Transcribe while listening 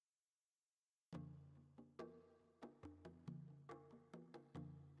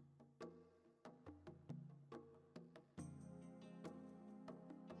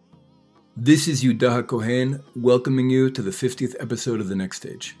This is Yehuda HaKohen welcoming you to the 50th episode of The Next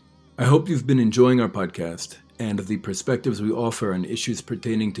Stage. I hope you've been enjoying our podcast and the perspectives we offer on issues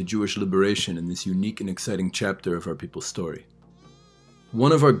pertaining to Jewish liberation in this unique and exciting chapter of our people's story.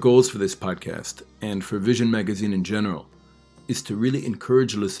 One of our goals for this podcast, and for Vision Magazine in general, is to really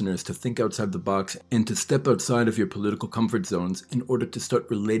encourage listeners to think outside the box and to step outside of your political comfort zones in order to start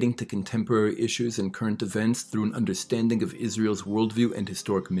relating to contemporary issues and current events through an understanding of Israel's worldview and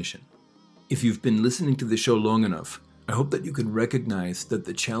historic mission. If you've been listening to the show long enough, I hope that you can recognize that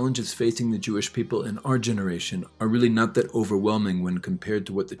the challenges facing the Jewish people in our generation are really not that overwhelming when compared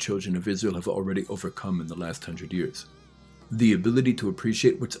to what the children of Israel have already overcome in the last 100 years. The ability to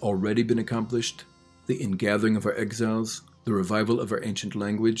appreciate what's already been accomplished, the ingathering of our exiles, the revival of our ancient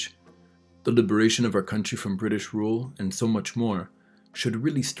language, the liberation of our country from British rule, and so much more, should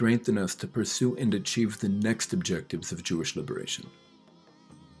really strengthen us to pursue and achieve the next objectives of Jewish liberation.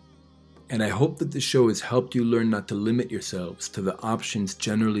 And I hope that this show has helped you learn not to limit yourselves to the options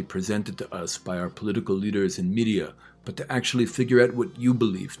generally presented to us by our political leaders and media, but to actually figure out what you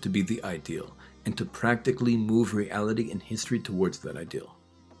believe to be the ideal, and to practically move reality and history towards that ideal.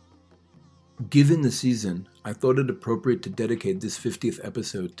 Given the season, I thought it appropriate to dedicate this 50th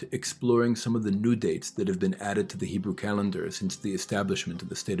episode to exploring some of the new dates that have been added to the Hebrew calendar since the establishment of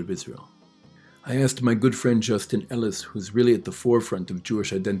the State of Israel. I asked my good friend Justin Ellis, who's really at the forefront of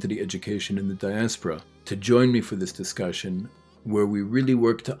Jewish identity education in the diaspora, to join me for this discussion, where we really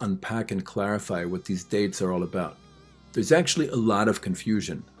work to unpack and clarify what these dates are all about. There's actually a lot of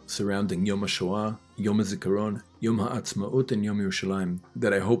confusion surrounding Yom HaShoah, Yom HaZikaron, Yom HaAtzmaut, and Yom Yerushalayim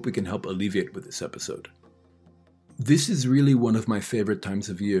that I hope we can help alleviate with this episode. This is really one of my favorite times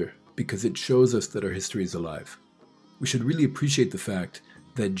of year because it shows us that our history is alive. We should really appreciate the fact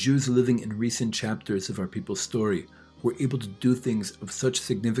that Jews living in recent chapters of our people's story were able to do things of such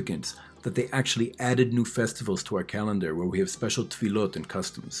significance that they actually added new festivals to our calendar where we have special tefillot and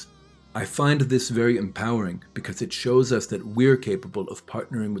customs. I find this very empowering because it shows us that we're capable of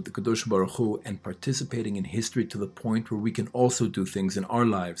partnering with the Kadosh Baruch Hu and participating in history to the point where we can also do things in our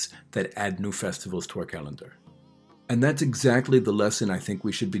lives that add new festivals to our calendar. And that's exactly the lesson I think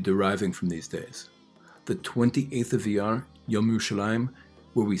we should be deriving from these days. The 28th of Iyar, Yom Yerushalayim,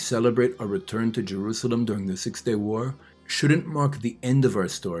 where we celebrate our return to Jerusalem during the Six-Day War, shouldn't mark the end of our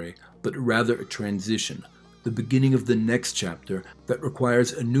story, but rather a transition, the beginning of the next chapter that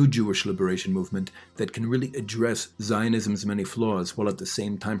requires a new Jewish liberation movement that can really address Zionism's many flaws while at the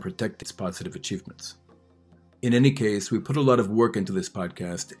same time protect its positive achievements. In any case, we put a lot of work into this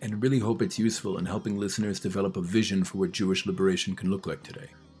podcast and really hope it's useful in helping listeners develop a vision for what Jewish liberation can look like today.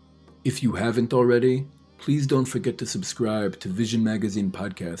 If you haven't already, please don't forget to subscribe to Vision Magazine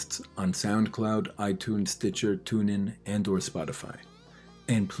podcasts on SoundCloud, iTunes, Stitcher, TuneIn, and/or Spotify.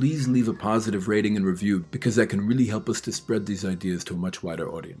 And please leave a positive rating and review because that can really help us to spread these ideas to a much wider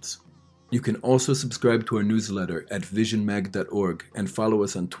audience. You can also subscribe to our newsletter at visionmag.org and follow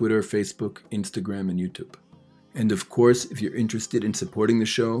us on Twitter, Facebook, Instagram, and YouTube. And of course, if you're interested in supporting the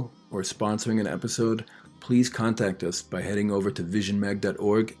show or sponsoring an episode, please contact us by heading over to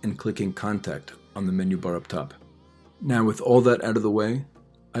visionmag.org and clicking Contact on the menu bar up top. Now, with all that out of the way,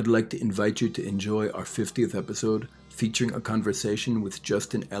 I'd like to invite you to enjoy our 50th episode featuring a conversation with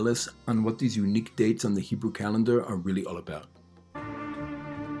Justin Ellis on what these unique dates on the Hebrew calendar are really all about.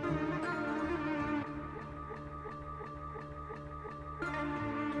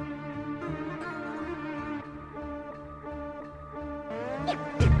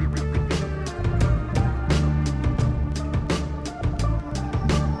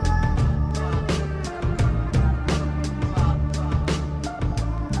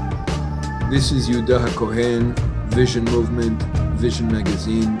 This is Yehuda HaKohen, Vision Movement, Vision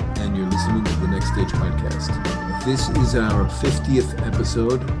Magazine, and you're listening to the Next Stage podcast. This is our 50th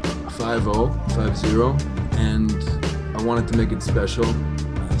episode, 50, and I wanted to make it special.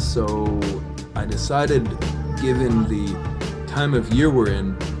 So I decided, given the time of year we're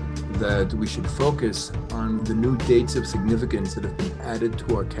in, that we should focus on the new dates of significance that have been added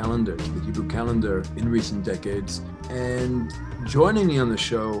to our calendar, to the Hebrew calendar in recent decades. And joining me on the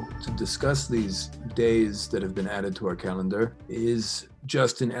show to discuss these days that have been added to our calendar is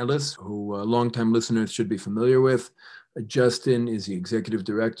Justin Ellis, who longtime listeners should be familiar with. Justin is the executive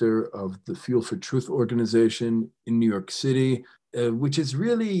director of the Fuel for Truth organization in New York City, which is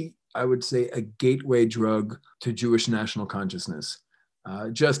really, I would say, a gateway drug to Jewish national consciousness.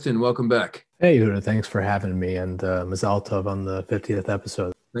 Justin, welcome back. Hey, Yehuda, thanks for having me, and Mazal Tov on the 50th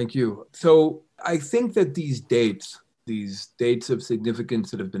episode. Thank you. So I think that these dates these dates of significance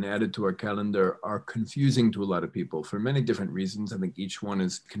that have been added to our calendar are confusing to a lot of people for many different reasons. I think each one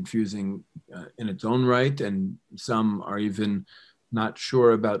is confusing in its own right, and some are even not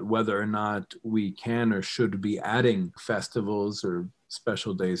sure about whether or not we can or should be adding festivals or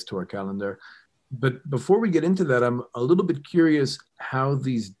special days to our calendar. But before we get into that, I'm a little bit curious how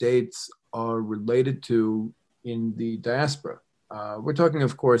these dates are related to in the diaspora. We're talking,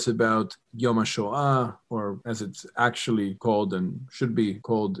 of course, about Yom HaShoah, or as it's actually called and should be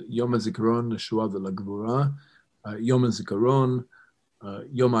called, Yom HaZikaron LeShoah VeLaGvura, Yom HaZikaron,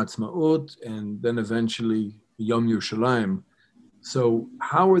 Yom HaAtzmaut, and then eventually Yom Yerushalayim. So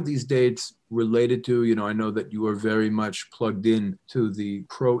how are these dates related to, I know that you are very much plugged in to the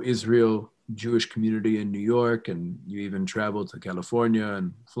pro-Israel Jewish community in New York, and you even traveled to California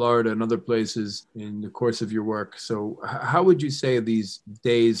and Florida and other places in the course of your work. So how would you say these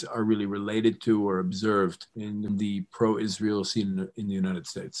days are really related to or observed in the pro-Israel scene in the United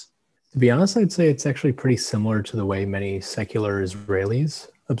States? To be honest, I'd say it's actually pretty similar to the way many secular Israelis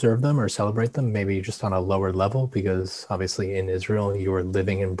observe them or celebrate them, maybe just on a lower level, because obviously in Israel, you are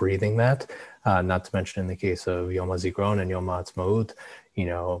living and breathing that. Not to mention in the case of Yom HaZikaron and Yom HaAtzmaut,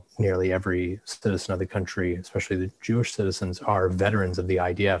 nearly every citizen of the country, especially the Jewish citizens, are veterans of the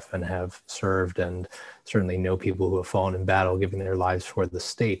IDF and have served, and certainly know people who have fallen in battle, giving their lives for the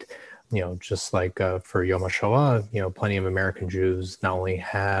state. Just like for Yom HaShoah, plenty of American Jews not only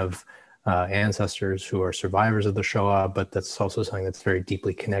have ancestors who are survivors of the Shoah, but that's also something that's very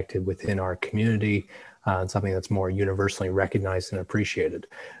deeply connected within our community and something that's more universally recognized and appreciated.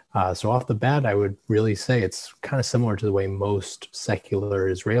 So off the bat, I would really say it's kind of similar to the way most secular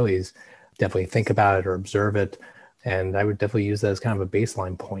Israelis definitely think about it or observe it. And I would definitely use that as kind of a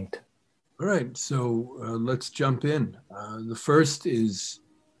baseline point. All right, so let's jump in. The first is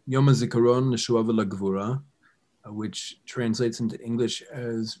Yom HaZikaron LeShoah VeLaGvura, which translates into English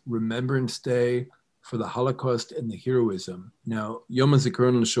as Remembrance Day for the Holocaust and the Heroism. Now, Yom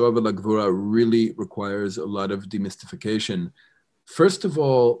HaZikaron LeShoah VeLaGvura really requires a lot of demystification. First of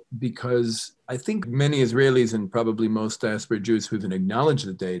all, because I think many Israelis and probably most diaspora Jews who even acknowledge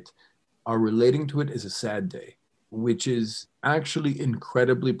the date are relating to it as a sad day, which is actually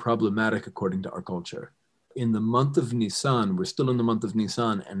incredibly problematic according to our culture. In the month of Nisan, we're still in the month of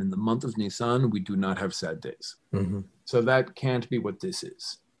Nisan, and in the month of Nisan, we do not have sad days. Mm-hmm. So that can't be what this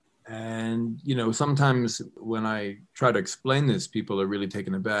is. And, sometimes when I try to explain this, people are really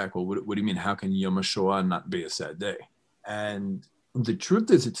taken aback. Well, what do you mean? How can Yom HaShoah not be a sad day? And the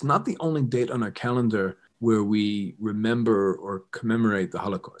truth is, it's not the only date on our calendar where we remember or commemorate the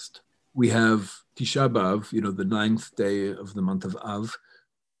Holocaust. We have Tisha B'Av, the 9th day of the month of Av,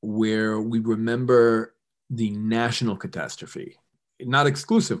 where we remember the national catastrophe. Not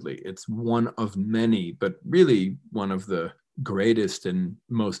exclusively, it's one of many, but really one of the greatest and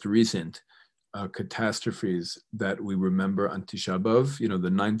most recent catastrophes that we remember on Tisha B'Av. The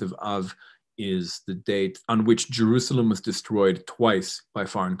 9th of Av is the date on which Jerusalem was destroyed twice by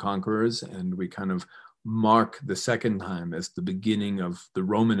foreign conquerors, and we kind of mark the second time as the beginning of the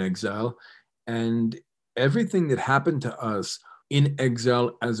Roman exile. And everything that happened to us in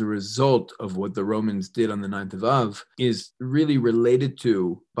exile as a result of what the Romans did on the 9th of Av is really related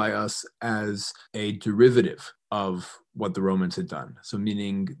to by us as a derivative of what the Romans had done. So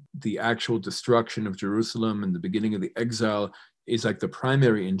meaning the actual destruction of Jerusalem and the beginning of the exile is like the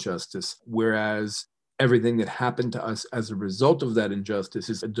primary injustice, whereas everything that happened to us as a result of that injustice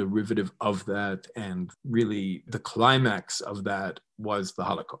is a derivative of that, and really the climax of that was the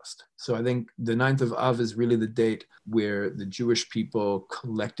Holocaust. So I think the 9th of Av is really the date where the Jewish people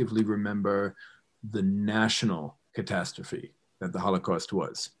collectively remember the national catastrophe that the Holocaust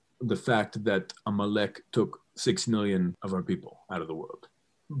was. The fact that Amalek took 6 million of our people out of the world.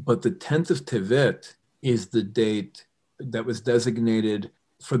 But the 10th of Tevet is the date that was designated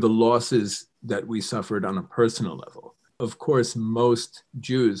for the losses that we suffered on a personal level. Of course, most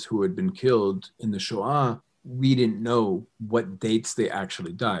Jews who had been killed in the Shoah, we didn't know what dates they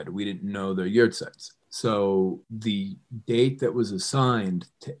actually died. We didn't know their yurtzeits. So the date that was assigned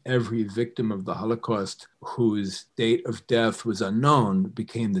to every victim of the Holocaust whose date of death was unknown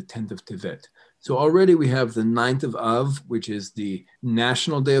became the 10th of Tevet. So already we have the 9th of Av, which is the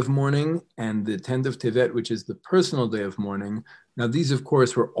national day of mourning, and the 10th of Tevet, which is the personal day of mourning. Now, these, of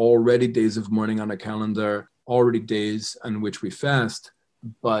course, were already days of mourning on a calendar, already days on which we fast,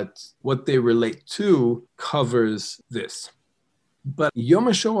 but what they relate to covers this. But Yom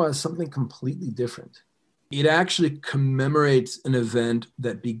HaShoah is something completely different. It actually commemorates an event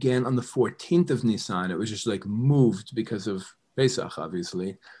that began on the 14th of Nisan. It was just moved because of Pesach,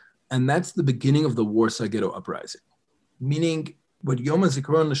 obviously. And that's the beginning of the Warsaw Ghetto Uprising. meaning what Yom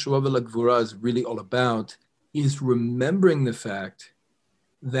HaZikaron L'Shoah V'Lagvura is really all about is remembering the fact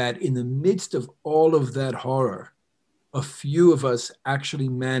that in the midst of all of that horror, a few of us actually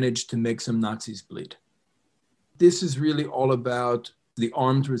managed to make some Nazis bleed. This is really all about the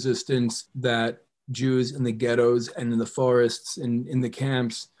armed resistance that Jews in the ghettos and in the forests and in the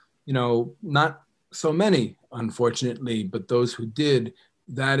camps, not so many, unfortunately, but those who did,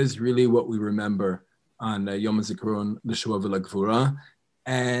 that is really what we remember on Yom HaZikaron L'Shoah V'Lagvura.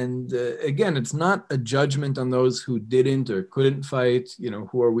 And again, it's not a judgment on those who didn't or couldn't fight,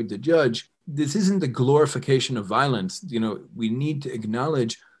 who are we to judge? This isn't the glorification of violence. We need to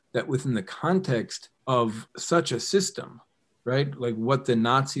acknowledge that within the context of such a system, right, like what the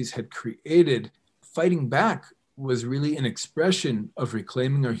Nazis had created, fighting back was really an expression of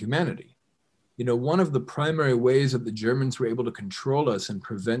reclaiming our humanity. One of the primary ways that the Germans were able to control us and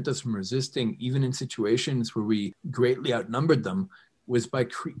prevent us from resisting, even in situations where we greatly outnumbered them, was by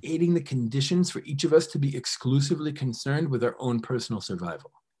creating the conditions for each of us to be exclusively concerned with our own personal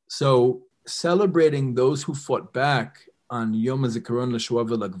survival. So celebrating those who fought back on Yom HaZikaron L'Shoah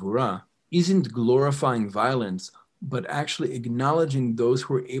V'Lagvura isn't glorifying violence, but actually acknowledging those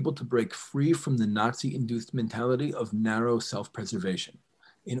who were able to break free from the Nazi-induced mentality of narrow self-preservation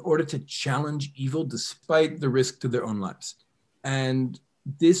in order to challenge evil despite the risk to their own lives. And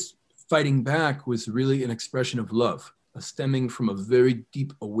this fighting back was really an expression of love, stemming from a very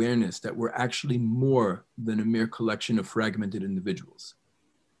deep awareness that we're actually more than a mere collection of fragmented individuals.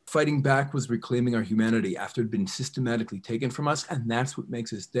 Fighting back was reclaiming our humanity after it had been systematically taken from us, and that's what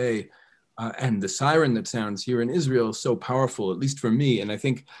makes this day and the siren that sounds here in Israel so powerful, at least for me. And I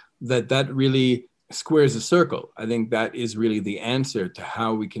think that really squares a circle. I think that is really the answer to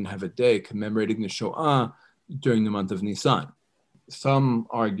how we can have a day commemorating the Shoah during the month of Nisan. Some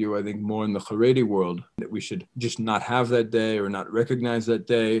argue, I think more in the Haredi world, that we should just not have that day or not recognize that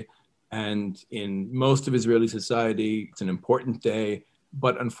day. And in most of Israeli society, it's an important day,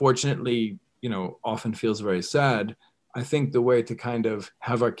 but unfortunately, often feels very sad. I think the way to kind of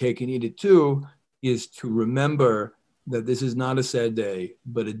have our cake and eat it too is to remember that this is not a sad day,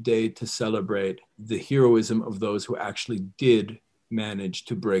 but a day to celebrate the heroism of those who actually did manage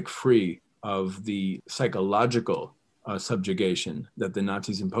to break free of the psychological subjugation that the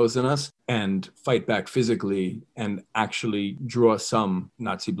Nazis imposed on us and fight back physically and actually draw some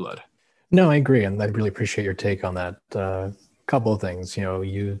Nazi blood. No, I agree. And I really appreciate your take on that. Couple of things.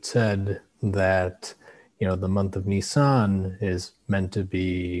 You said that the month of Nisan is meant to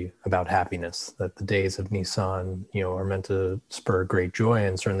be about happiness, that the days of Nisan, are meant to spur great joy.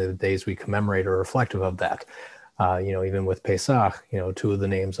 And certainly the days we commemorate are reflective of that. Even with Pesach, two of the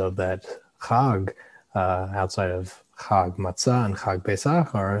names of that Chag, outside of Chag Matzah and Chag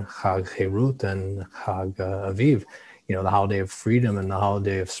Pesach, are Chag Herut and Chag Aviv, the holiday of freedom and the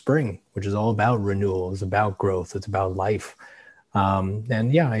holiday of spring, which is all about renewal, it's about growth, it's about life.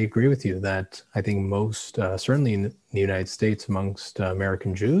 And yeah, I agree with you that I think most, certainly in the United States amongst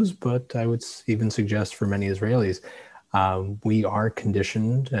American Jews, but I would even suggest for many Israelis, we are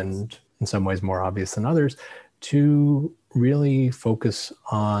conditioned, and in some ways more obvious than others, to really focus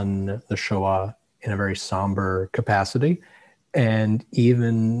on the Shoah in a very somber capacity. And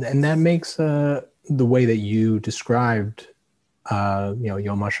that makes the way that you described,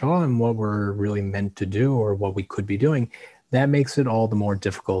 Yom HaShoah and what we're really meant to do or what we could be doing, that makes it all the more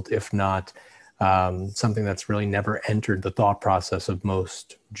difficult, if not something that's really never entered the thought process of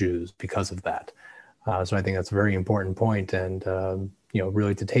most Jews because of that. So I think that's a very important point. And,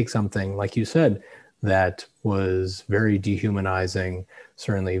 really to take something, like you said, that was very dehumanizing,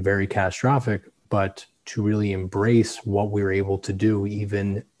 certainly very catastrophic, but to really embrace what we were able to do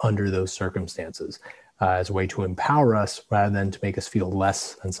even under those circumstances as a way to empower us rather than to make us feel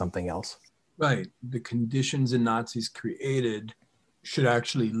less than something else. Right. The conditions the Nazis created should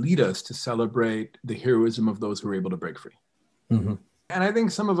actually lead us to celebrate the heroism of those who were able to break free. Mm-hmm. And I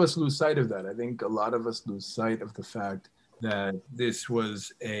think some of us lose sight of that. I think a lot of us lose sight of the fact that this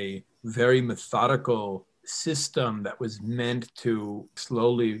was a very methodical system that was meant to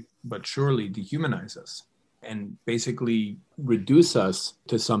slowly but surely dehumanize us and basically reduce us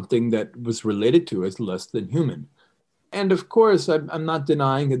to something that was related to as less than human. And of course, I'm not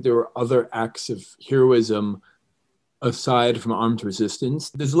denying that there were other acts of heroism aside from armed resistance.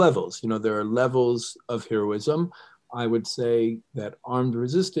 There's levels, there are levels of heroism. I would say that armed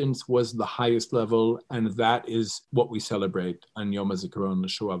resistance was the highest level, and that is what we celebrate on Yom HaZikaron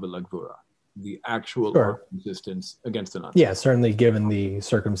L'Shoah V'Lagvura, the actual armed resistance against the Nazis. Yeah, certainly given the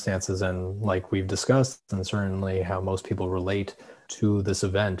circumstances and like we've discussed, and certainly how most people relate to this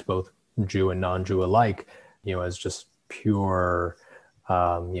event, both Jew and non-Jew alike, as just pure,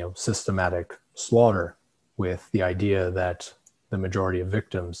 systematic slaughter, with the idea that the majority of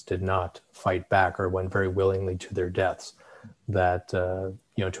victims did not fight back or went very willingly to their deaths. That,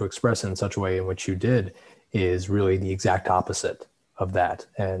 to express in such a way in which you did is really the exact opposite of that.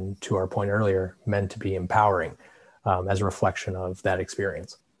 And to our point earlier, meant to be empowering as a reflection of that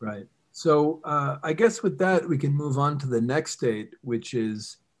experience. Right. So I guess with that, we can move on to the next date, which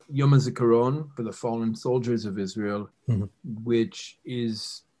is Yom HaZikaron for the fallen soldiers of Israel, which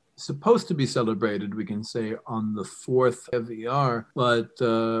is supposed to be celebrated, we can say, on the 4th of Iyar, but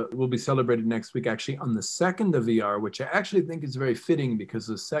will be celebrated next week, actually, on the 2nd of Iyar, which I actually think is very fitting because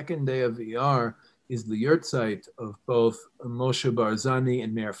the second day of Iyar is the yurtzeit of both Moshe Barzani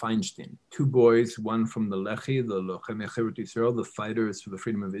and Meir Feinstein, two boys, one from the Lechi, the Lochem Cherut Yisrael, the fighters for the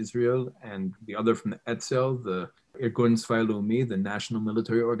freedom of Israel, and the other from the Etzel, the Irgun Tzvai Leumi, the national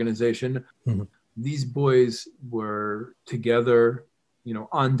military organization. These boys were together,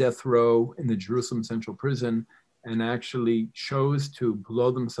 on death row in the Jerusalem Central Prison, and actually chose to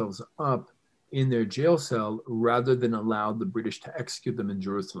blow themselves up in their jail cell rather than allow the British to execute them in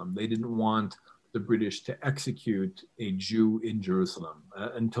Jerusalem. They didn't want the British to execute a Jew in Jerusalem.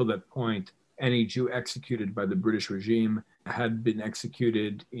 Until that point, any Jew executed by the British regime had been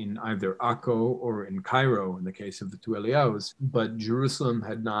executed in either Akko or in Cairo, in the case of the two Eliyaus, but Jerusalem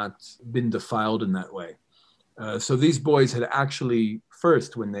had not been defiled in that way. So these boys had actually,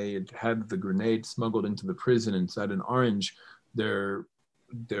 first, when they had the grenade smuggled into the prison inside an orange, their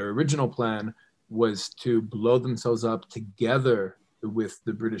original plan was to blow themselves up together with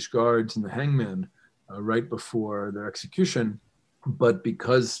the British guards and the hangman right before their execution. But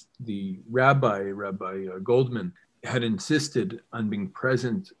because the Rabbi Goldman, had insisted on being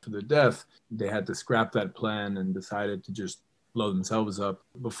present for their death, they had to scrap that plan and decided to just blow themselves up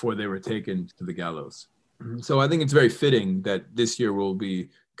before they were taken to the gallows. So I think it's very fitting that this year we'll be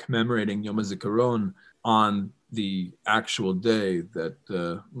commemorating Yom HaZikaron on the actual day that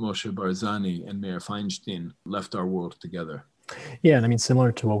Moshe Barzani and Meir Feinstein left our world together. Yeah, and I mean,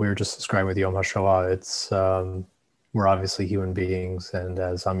 similar to what we were just describing with Yom HaShoah, it's we're obviously human beings, and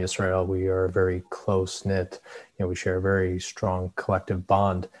as Am Yisrael, we are very close-knit. We share a very strong collective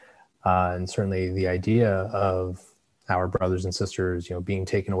bond, and certainly the idea of our brothers and sisters, being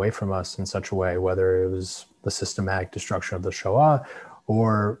taken away from us in such a way, whether it was the systematic destruction of the Shoah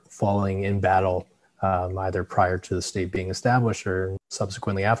or falling in battle, either prior to the state being established or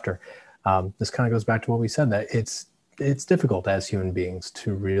subsequently after. This kind of goes back to what we said, that it's difficult as human beings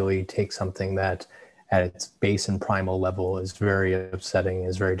to really take something that at its base and primal level is very upsetting,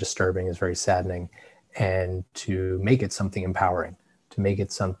 is very disturbing, is very saddening, and to make it something empowering, to make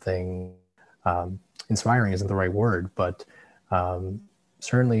it something inspiring isn't the right word, but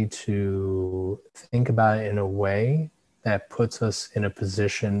certainly to think about it in a way that puts us in a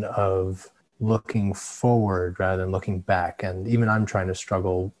position of looking forward rather than looking back. And even I'm trying to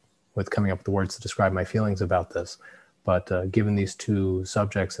struggle with coming up with the words to describe my feelings about this. But given these two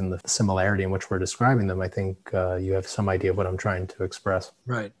subjects and the similarity in which we're describing them, I think you have some idea of what I'm trying to express.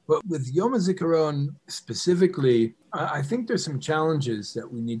 Right. But with Yom HaZikaron specifically, I think there's some challenges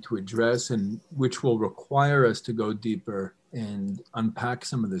that we need to address and which will require us to go deeper and unpack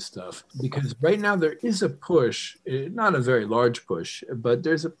some of this stuff. Because right now there is a push, not a very large push, but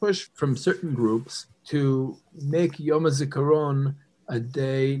there's a push from certain groups to make Yom HaZikaron a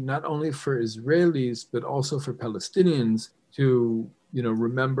day not only for Israelis, but also for Palestinians to,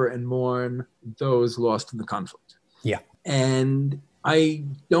 remember and mourn those lost in the conflict. Yeah. And I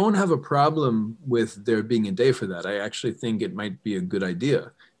don't have a problem with there being a day for that. I actually think it might be a good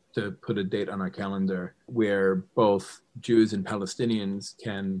idea to put a date on our calendar where both Jews and Palestinians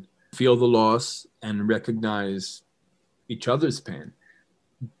can feel the loss and recognize each other's pain.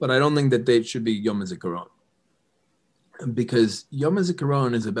 But I don't think that date should be Yom HaZikaron. Because Yom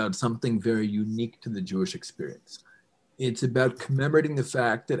HaZikaron is about something very unique to the Jewish experience. It's about commemorating the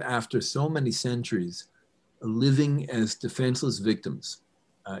fact that after so many centuries, living as defenseless victims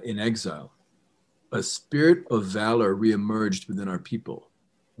in exile, a spirit of valor reemerged within our people,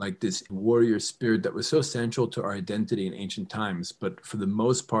 like this warrior spirit that was so central to our identity in ancient times, but for the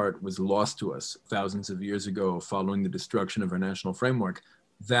most part was lost to us thousands of years ago following the destruction of our national framework.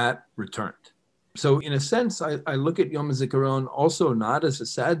 That returned. So in a sense, I look at Yom HaZikaron also not as a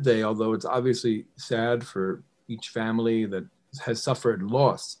sad day, although it's obviously sad for each family that has suffered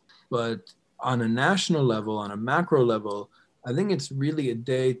loss. But on a national level, on a macro level, I think it's really a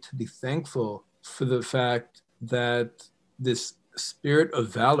day to be thankful for the fact that this spirit of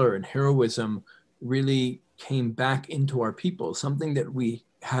valor and heroism really came back into our people, something that we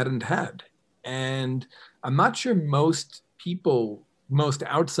hadn't had And I'm not sure most people, most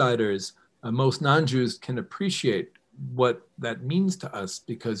outsiders, most non-Jews can appreciate what that means to us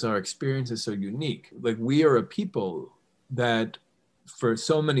because our experience is so unique. Like, we are a people that for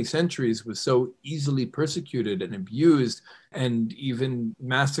so many centuries was so easily persecuted and abused and even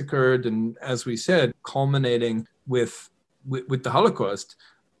massacred, and as we said, culminating with the Holocaust.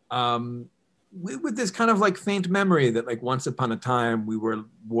 Um, with this kind of like faint memory that like once upon a time we were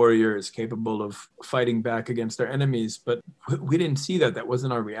warriors capable of fighting back against our enemies, but we didn't see that. That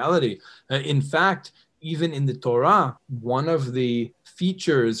wasn't our reality. In fact, even in the Torah, one of the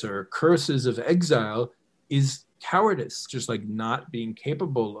features or curses of exile is cowardice, just like not being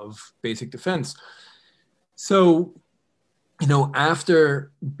capable of basic defense. So,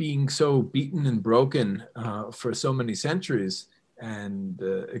 after being so beaten and broken for so many centuries, and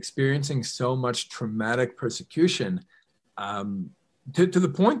experiencing so much traumatic persecution, to the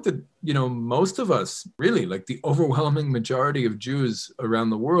point that, most of us, really, like the overwhelming majority of Jews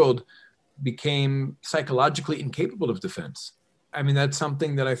around the world, became psychologically incapable of defense. I mean, that's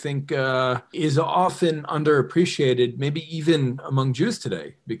something that I think is often underappreciated, maybe even among Jews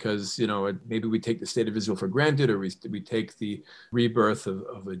today, because, maybe we take the state of Israel for granted, or we take the rebirth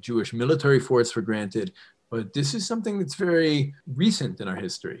of a Jewish military force for granted. But this is something that's very recent in our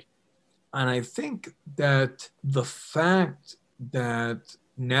history. And I think that the fact that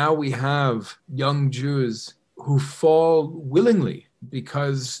now we have young Jews who fall willingly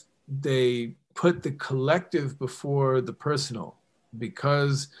because they put the collective before the personal,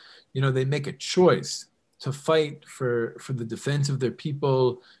 because, they make a choice to fight for the defense of their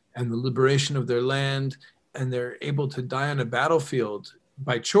people and the liberation of their land, and they're able to die on a battlefield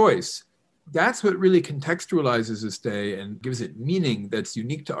by choice. That's what really contextualizes this day and gives it meaning that's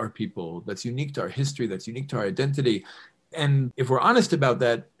unique to our people, that's unique to our history, that's unique to our identity. And if we're honest about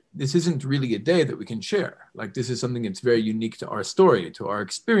that, this isn't really a day that we can share. Like, this is something that's very unique to our story, to our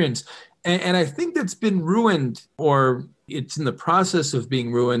experience. And I think that's been ruined, or it's in the process of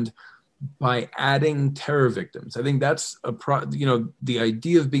being ruined, by adding terror victims. I think that's the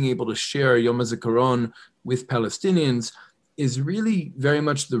idea of being able to share Yom HaZikaron with Palestinians is really very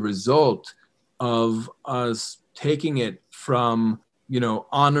much the result of us taking it from,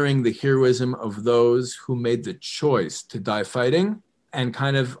 honoring the heroism of those who made the choice to die fighting, and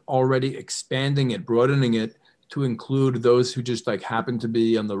kind of already expanding it, broadening it to include those who just like happened to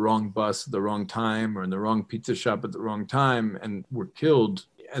be on the wrong bus at the wrong time, or in the wrong pizza shop at the wrong time, and were killed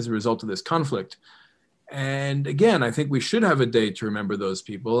as a result of this conflict. And again, I think we should have a day to remember those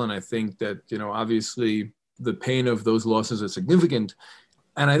people. And I think that, obviously the pain of those losses is significant.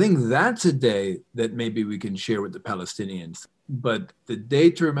 And I think that's a day that maybe we can share with the Palestinians. But the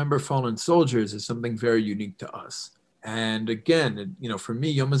day to remember fallen soldiers is something very unique to us. And again, for me,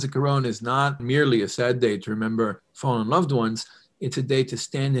 Yom HaZikaron is not merely a sad day to remember fallen loved ones. It's a day to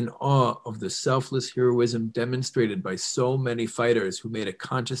stand in awe of the selfless heroism demonstrated by so many fighters who made a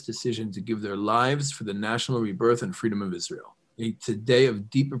conscious decision to give their lives for the national rebirth and freedom of Israel. It's a day of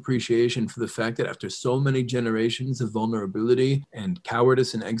deep appreciation for the fact that after so many generations of vulnerability and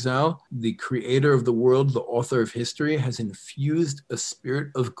cowardice and exile, the creator of the world, the author of history, has infused a spirit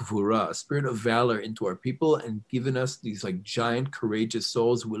of gvura, a spirit of valor into our people, and given us these like giant, courageous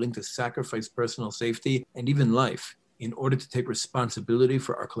souls willing to sacrifice personal safety and even life in order to take responsibility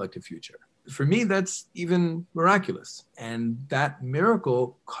for our collective future. For me, that's even miraculous. And that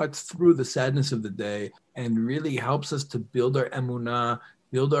miracle cuts through the sadness of the day and really helps us to build our emunah,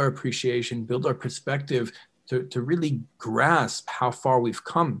 build our appreciation, build our perspective to really grasp how far we've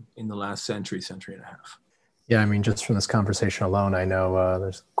come in the last century and a half. Yeah, I mean, just from this conversation alone, I know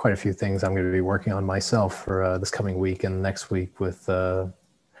there's quite a few things I'm going to be working on myself for this coming week and next week with, I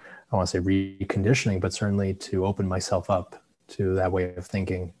want to say reconditioning, but certainly to open myself up to that way of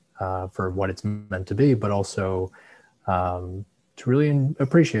thinking for what it's meant to be, but also to really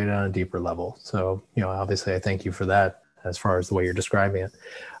appreciate it on a deeper level. So, obviously I thank you for that as far as the way you're describing it.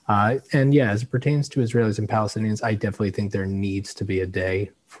 And yeah, as it pertains to Israelis and Palestinians, I definitely think there needs to be a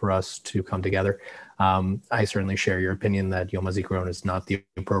day for us to come together. I certainly share your opinion that Yom HaZikaron is not the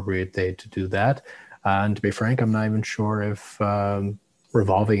appropriate day to do that. And to be frank, I'm not even sure if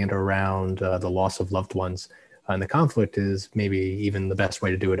revolving it around the loss of loved ones and the conflict is maybe even the best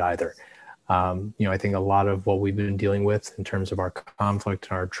way to do it either. I think a lot of what we've been dealing with in terms of our conflict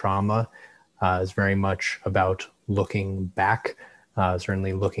and our trauma is very much about looking back,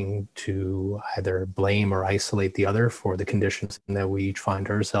 certainly looking to either blame or isolate the other for the conditions that we each find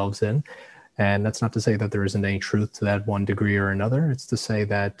ourselves in. And that's not to say that there isn't any truth to that one degree or another. It's to say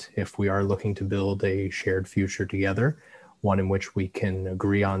that if we are looking to build a shared future together, one in which we can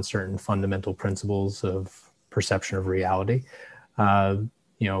agree on certain fundamental principles of perception of reality.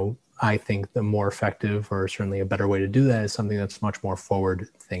 I think the more effective, or certainly a better way to do that, is something that's much more forward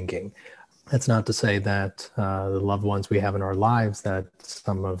thinking. That's not to say that the loved ones we have in our lives, that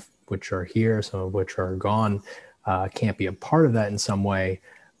some of which are here, some of which are gone, can't be a part of that in some way.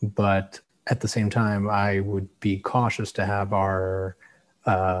 But at the same time, I would be cautious to have our,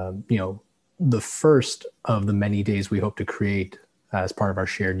 the first of the many days we hope to create as part of our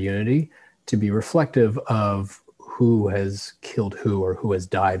shared unity to be reflective of who has killed who or who has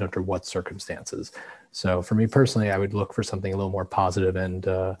died under what circumstances. So for me personally, I would look for something a little more positive and,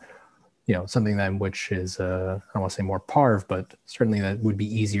 something then which is, I don't want to say more parve, but certainly that would be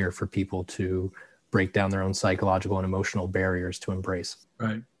easier for people to break down their own psychological and emotional barriers to embrace.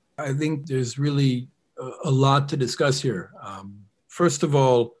 Right. I think there's really a lot to discuss here. First of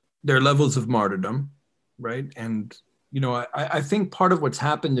all, there are levels of martyrdom, right? And, I think part of what's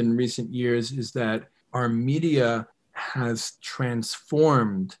happened in recent years is that our media has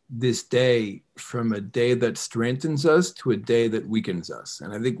transformed this day from a day that strengthens us to a day that weakens us.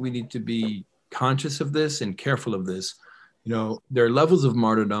 And I think we need to be conscious of this and careful of this. There are levels of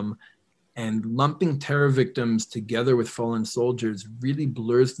martyrdom, and lumping terror victims together with fallen soldiers really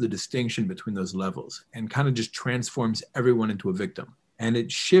blurs the distinction between those levels and kind of just transforms everyone into a victim. And it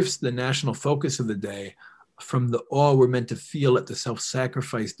shifts the national focus of the day from the awe we're meant to feel at the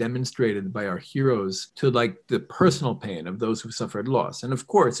self-sacrifice demonstrated by our heroes to like the personal pain of those who suffered loss. And of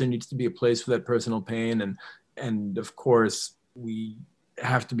course, there needs to be a place for that personal pain. And of course, we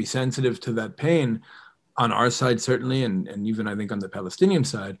have to be sensitive to that pain on our side, certainly, and even I think on the Palestinian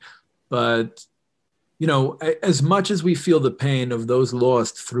side. But, as much as we feel the pain of those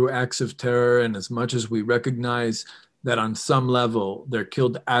lost through acts of terror, and as much as we recognize that on some level they're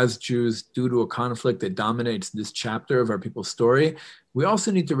killed as Jews due to a conflict that dominates this chapter of our people's story, we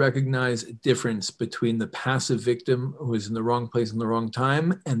also need to recognize a difference between the passive victim who is in the wrong place in the wrong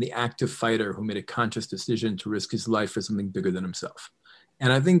time and the active fighter who made a conscious decision to risk his life for something bigger than himself.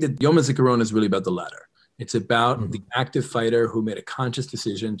 And I think that Yom HaZikaron is really about the latter. It's about the active fighter who made a conscious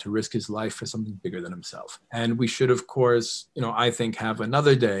decision to risk his life for something bigger than himself. And we should, of course, I think have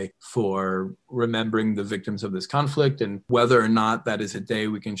another day for remembering the victims of this conflict, and whether or not that is a day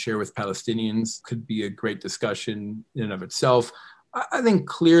we can share with Palestinians could be a great discussion in and of itself. I think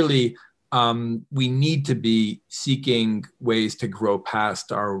clearly we need to be seeking ways to grow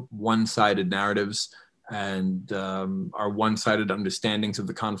past our one-sided narratives and our one-sided understandings of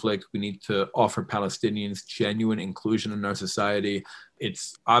the conflict. We need to offer Palestinians genuine inclusion in our society.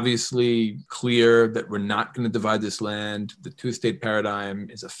 It's obviously clear that we're not going to divide this land. The two-state paradigm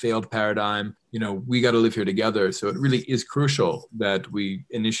is a failed paradigm. We got to live here together. So it really is crucial that we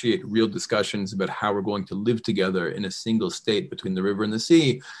initiate real discussions about how we're going to live together in a single state between the river and the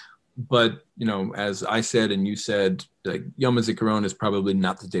sea. But, as I said and you said, like, Yom HaZikaron is probably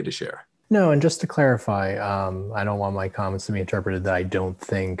not the day to share. No, and just to clarify, I don't want my comments to be interpreted that I don't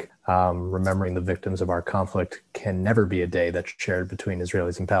think remembering the victims of our conflict can never be a day that's shared between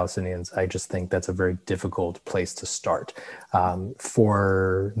Israelis and Palestinians. I just think that's a very difficult place to start.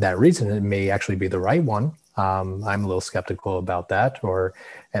 For that reason, it may actually be the right one. I'm a little skeptical about that, or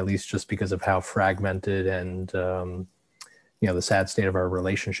at least just because of how fragmented and the sad state of our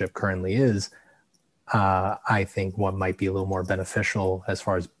relationship currently is. I think what might be a little more beneficial as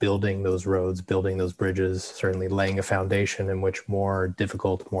far as building those roads, building those bridges, certainly laying a foundation in which more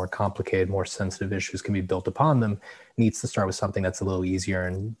difficult, more complicated, more sensitive issues can be built upon them, needs to start with something that's a little easier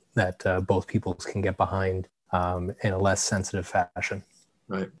and that both peoples can get behind in a less sensitive fashion.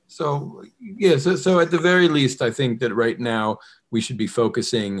 Right. So, so at the very least, I think that right now we should be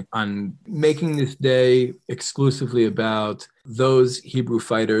focusing on making this day exclusively about those Hebrew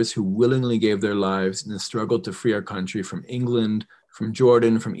fighters who willingly gave their lives in the struggle to free our country from England, from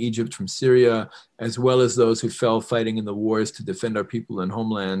Jordan, from Egypt, from Syria, as well as those who fell fighting in the wars to defend our people and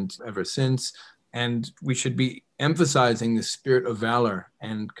homeland ever since. And we should be emphasizing the spirit of valor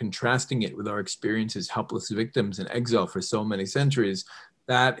and contrasting it with our experience as helpless victims in exile for so many centuries.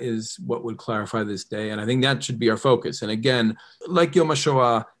 That is what would clarify this day. And I think that should be our focus. And again, like Yom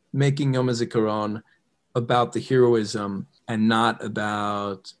HaShoah, making Yom HaZikaron about the heroism and not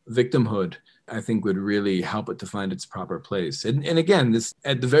about victimhood, I think would really help it to find its proper place. And again, this,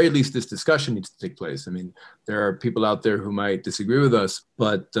 at the very least, this discussion needs to take place. I mean, there are people out there who might disagree with us,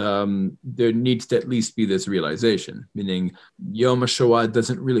 but there needs to at least be this realization, meaning Yom HaShoah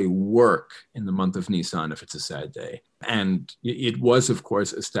doesn't really work in the month of Nisan if it's a sad day. And it was, of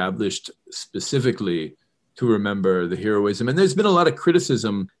course, established specifically to remember the heroism. And there's been a lot of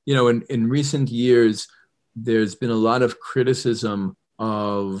criticism, in recent years there's been a lot of criticism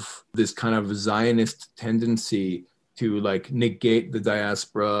of this kind of Zionist tendency to like negate the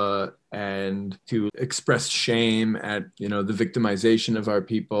diaspora and to express shame at, you know, the victimization of our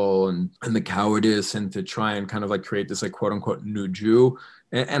people and the cowardice, and to try and kind of like create this like quote unquote new Jew.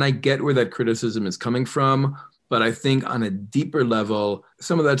 And I get where that criticism is coming from, but I think on a deeper level,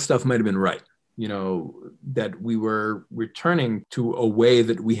 some of that stuff might have been right. You know, that we were returning to a way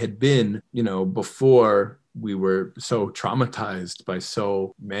that we had been, you know, before we were so traumatized by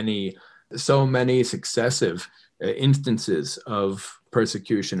so many successive instances of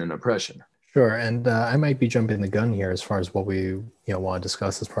persecution and oppression. Sure, and I might be jumping the gun here as far as what we want to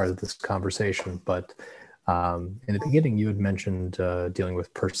discuss as part of this conversation, but in the beginning, you had mentioned dealing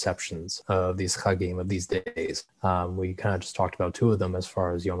with perceptions of these chagim, of these days. We kind of just talked about two of them as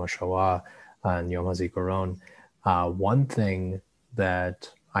far as Yom HaShoah and Yom HaZikaron. One thing that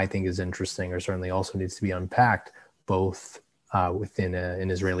I think is interesting, or certainly also needs to be unpacked, both within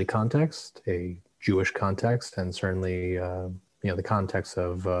an Israeli context, a Jewish context, and certainly the context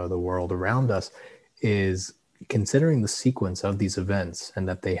of the world around us, is considering the sequence of these events and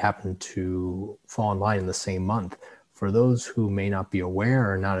that they happen to fall in line in the same month. For those who may not be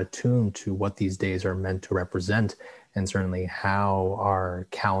aware or not attuned to what these days are meant to represent, and certainly how our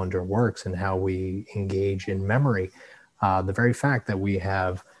calendar works and how we engage in memory, the very fact that we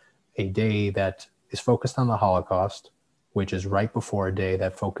have a day that is focused on the Holocaust, which is right before a day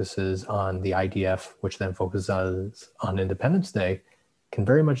that focuses on the IDF, which then focuses on Independence Day, can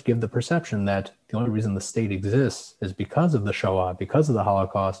very much give the perception that the only reason the state exists is because of the Shoah, because of the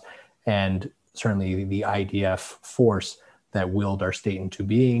Holocaust, and certainly the IDF force that willed our state into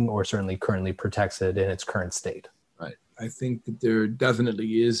being, or certainly currently protects it in its current state. Right. I think that there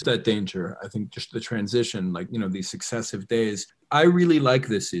definitely is that danger. I think just the transition, like, you know, these successive days. I really like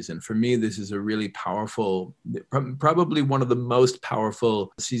this season. For me, this is a really powerful, probably one of the most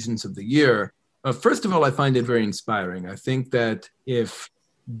powerful seasons of the year. First of all, I find it very inspiring. I think that if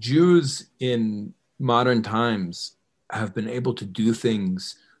Jews in modern times have been able to do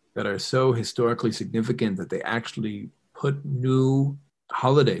things that are so historically significant that they actually put new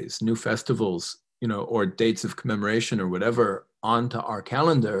holidays, new festivals, you know, or dates of commemoration or whatever onto our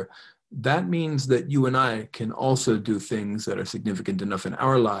calendar, that means that you and I can also do things that are significant enough in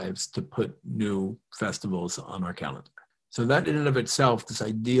our lives to put new festivals on our calendar. So that in and of itself, this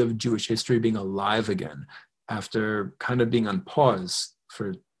idea of Jewish history being alive again after kind of being on pause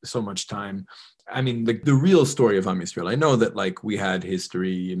for so much time. I mean, like the real story of Am Yisrael, I know that like we had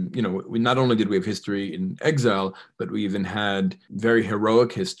history, and, you know, we not only did we have history in exile, but we even had very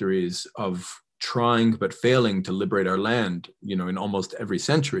heroic histories of trying but failing to liberate our land, you know, in almost every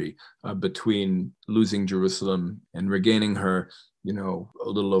century, between losing Jerusalem and regaining her, you know, a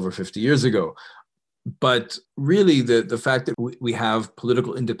little over 50 years ago. But really, the fact that we have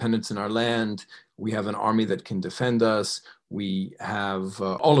political independence in our land, we have an army that can defend us, we have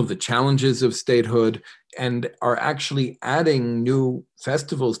all of the challenges of statehood, and are actually adding new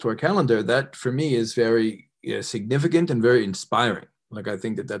festivals to our calendar, that for me is very significant and very inspiring. Like, I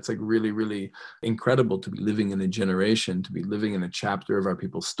think that that's like really, really incredible to be living in a generation, to be living in a chapter of our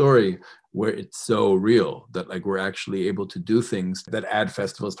people's story where it's so real that like we're actually able to do things that add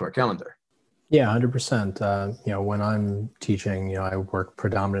festivals to our calendar. Yeah, 100%. When I'm teaching, I work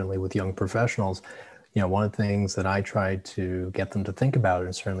predominantly with young professionals. One of the things that I try to get them to think about,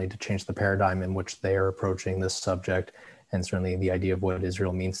 and certainly to change the paradigm in which they are approaching this subject, and certainly the idea of what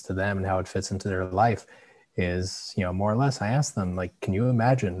Israel means to them and how it fits into their life, is, more or less, I ask them, like, can you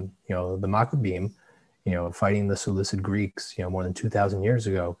imagine, the Maccabees, fighting the Seleucid Greeks, more than 2,000 years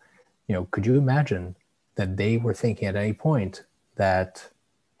ago? Could you imagine that they were thinking at any point that,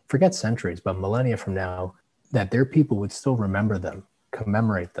 forget centuries, but millennia from now, that their people would still remember them,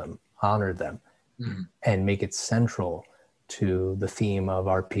 commemorate them, honor them, and make it central to the theme of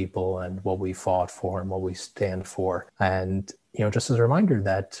our people and what we fought for and what we stand for? And, just as a reminder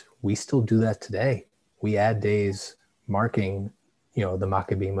that we still do that today. We add days marking, the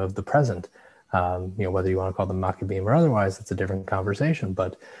Maccabees of the present. Whether you want to call them Maccabees or otherwise, it's a different conversation.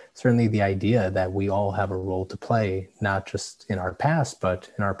 But certainly the idea that we all have a role to play, not just in our past, but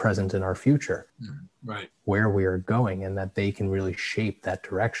in our present and our future, right, where we are going, and that they can really shape that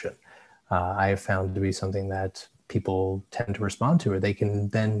direction. I have found to be something that people tend to respond to, or they can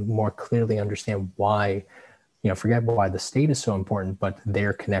then more clearly understand why, forget why the state is so important, but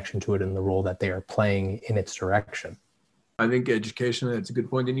their connection to it and the role that they are playing in its direction. I think education, that's a good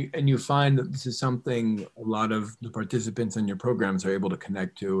point. And you find that this is something a lot of the participants in your programs are able to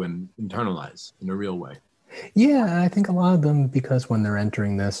connect to and internalize in a real way. Yeah, I think a lot of them, because when they're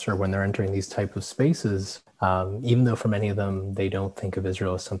entering this or when they're entering these type of spaces, even though for many of them they don't think of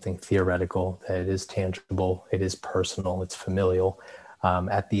Israel as something theoretical, that it is tangible, it is personal, it's familial.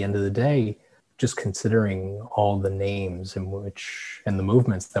 At the end of the day, just considering all the names in which and the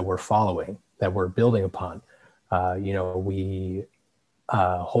movements that we're following, that we're building upon, we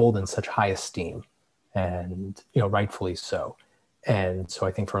hold in such high esteem, and rightfully so. And so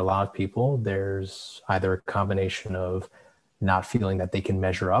I think for a lot of people, there's either a combination of not feeling that they can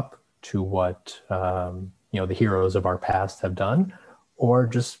measure up to what the heroes of our past have done, or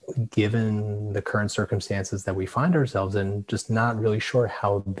just given the current circumstances that we find ourselves in, just not really sure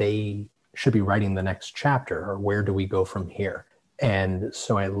how they should be writing the next chapter, or where do we go from here. And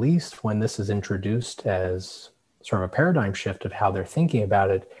so at least when this is introduced as sort of a paradigm shift of how they're thinking about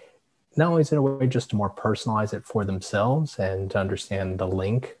it, not only is it a way just to more personalize it for themselves and to understand the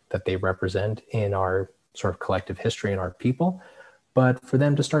link that they represent in our sort of collective history and our people, but for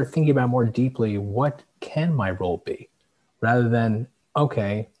them to start thinking about more deeply, what can my role be? Rather than,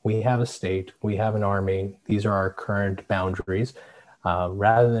 okay, we have a state, we have an army, these are our current boundaries,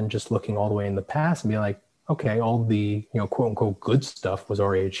 rather than just looking all the way in the past and be like, okay, all the, quote unquote good stuff was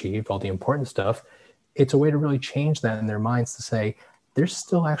already achieved, all the important stuff. It's a way to really change that in their minds to say, there's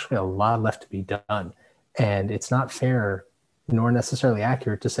still actually a lot left to be done. And it's not fair nor necessarily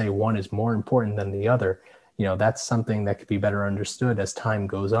accurate to say one is more important than the other. That's something that could be better understood as time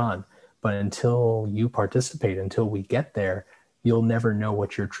goes on. But until you participate, until we get there, you'll never know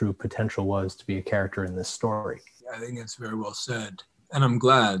what your true potential was to be a character in this story. I think it's very well said. And I'm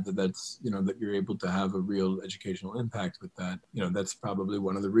glad that that you're able to have a real educational impact with that. That's probably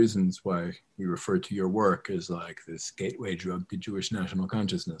one of the reasons why we refer to your work as like this gateway drug to Jewish national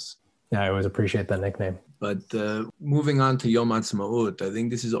consciousness. Yeah, I always appreciate that nickname. But moving on to Yom Ha'atzmaut, I think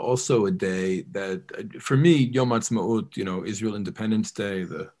this is also a day that, for me, Yom Ha'atzmaut, Israel Independence Day,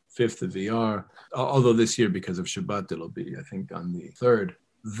 the 5th of Iyar, although this year because of Shabbat, it'll be, I think, on the 3rd.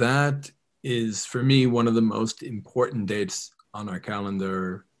 That is, for me, one of the most important dates on our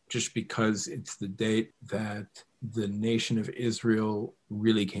calendar, just because it's the date that the nation of Israel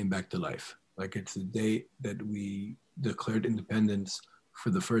really came back to life. Like, it's the date that we declared independence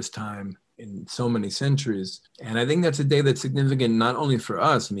for the first time in so many centuries. And I think that's a day that's significant not only for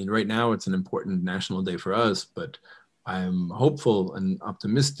us. I mean, right now it's an important national day for us, but I'm hopeful and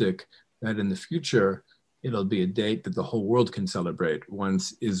optimistic that in the future, it'll be a date that the whole world can celebrate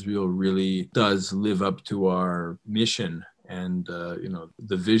once Israel really does live up to our mission and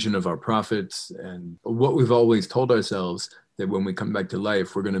the vision of our prophets and what we've always told ourselves, that when we come back to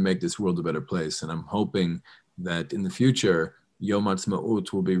life, we're going to make this world a better place. And I'm hoping that in the future, Yom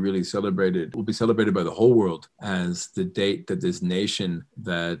Ha'atzmaut will be celebrated by the whole world as the date that this nation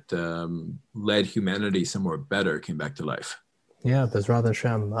that led humanity somewhere better came back to life. Yeah, Bezrat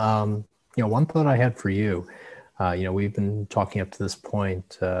Hashem. One thought I had for you, we've been talking up to this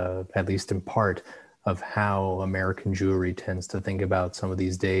point, at least in part, of how American Jewry tends to think about some of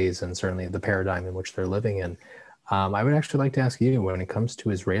these days and certainly the paradigm in which they're living in. I would actually like to ask you, when it comes to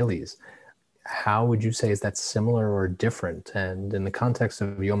Israelis, how would you say is that similar or different? And in the context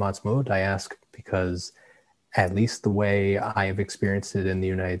of Yom Ha'atzmaut, I ask because at least the way I have experienced it in the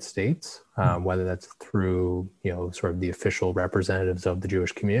United States, whether that's through, sort of the official representatives of the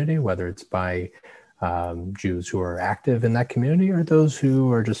Jewish community, whether it's by Jews who are active in that community or those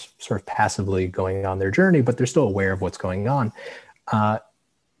who are just sort of passively going on their journey, but they're still aware of what's going on.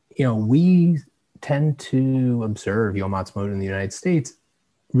 We tend to observe Yom Ha'atzmaut in the United States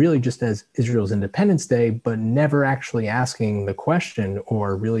really just as Israel's Independence Day, but never actually asking the question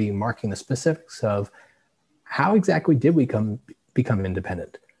or really marking the specifics of how exactly did we become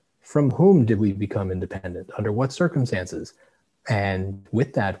independent? From whom did we become independent? Under what circumstances? And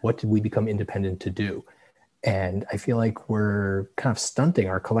with that, what did we become independent to do? And I feel like we're kind of stunting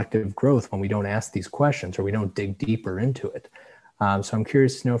our collective growth when we don't ask these questions or we don't dig deeper into it. So I'm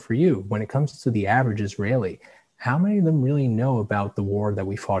curious to know for you, when it comes to the average Israeli, how many of them really know about the war that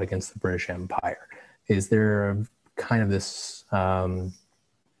we fought against the British Empire? Is there kind of this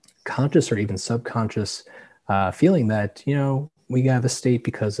conscious or even subconscious feeling that, we have a state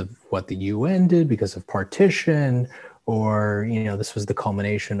because of what the UN did, because of partition, or, this was the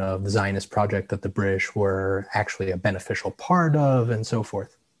culmination of the Zionist project that the British were actually a beneficial part of, and so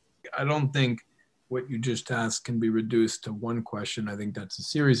forth? I don't think what you just asked can be reduced to one question. I think that's a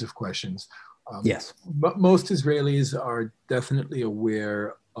series of questions. Yes. But most Israelis are definitely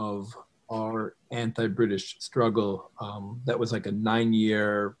aware of our anti-British struggle. That was like a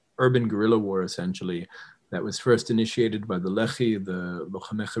 9-year urban guerrilla war, essentially, that was first initiated by the Lehi, the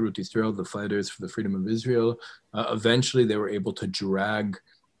Lochamei Cherut Israel, the fighters for the freedom of Israel. Eventually, they were able to drag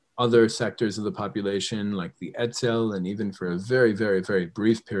other sectors of the population, like the Etzel, and even for a very, very, very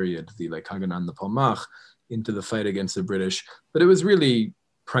brief period, the like Haganan, the Palmach, into the fight against the British. But it was really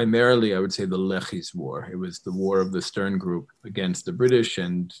primarily, I would say, the Lehi's war. It was the war of the Stern Group against the British,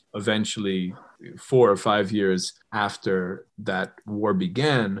 and eventually 4 or 5 years after that war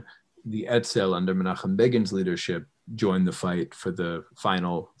began, the Etzel under Menachem Begin's leadership joined the fight for the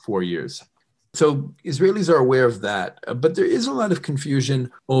final 4 years. So Israelis are aware of that, but there is a lot of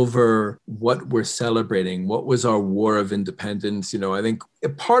confusion over what we're celebrating. What was our war of independence? I think a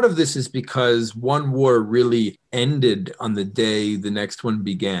part of this is because one war really ended on the day the next one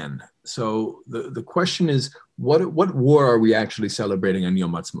began. So the question is, what war are we actually celebrating on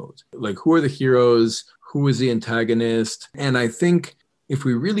Yom Ha'atzmaut? Like, who are the heroes? Who is the antagonist? And I think if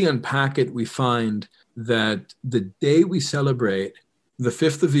we really unpack it, we find that the day we celebrate, the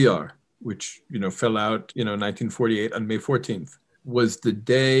 5th of Iyar, which, fell out, 1948 on May 14th, was the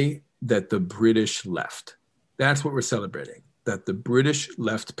day that the British left. That's what we're celebrating, that the British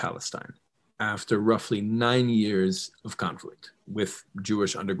left Palestine after roughly 9 years of conflict with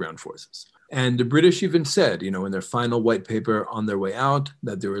Jewish underground forces. And the British even said, in their final white paper on their way out,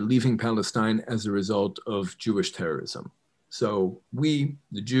 that they were leaving Palestine as a result of Jewish terrorism. So we,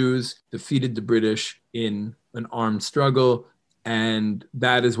 the Jews, defeated the British in an armed struggle, and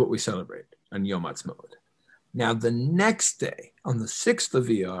that is what we celebrate on Yom Ha'atzmaut. Now, the next day, on the 6th of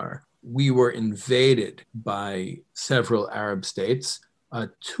Iyar, we were invaded by several Arab states.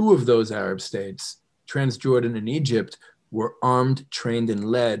 2 of those Arab states, Transjordan and Egypt, were armed, trained, and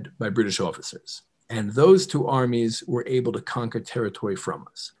led by British officers. And those 2 armies were able to conquer territory from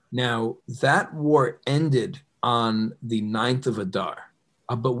us. Now, that war ended on the 9th of Adar.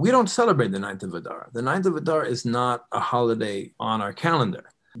 But we don't celebrate the 9th of Adar. The 9th of Adar is not a holiday on our calendar.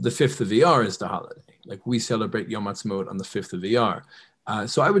 The 5th of Iyar is the holiday. Like, we celebrate Yom Ha'atzmaut on the 5th of Iyar.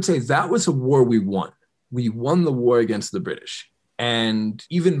 So I would say that was a war we won. We won the war against the British. And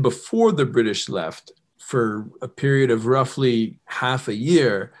even before the British left, for a period of roughly half a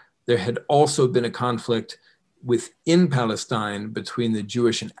year, there had also been a conflict within Palestine between the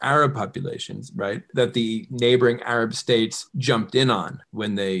Jewish and Arab populations, right, that the neighboring Arab states jumped in on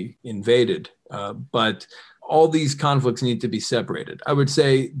when they invaded. But all these conflicts need to be separated. I would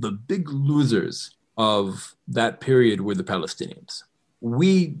say the big losers of that period were the Palestinians.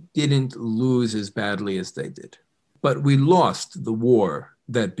 We didn't lose as badly as they did, but we lost the war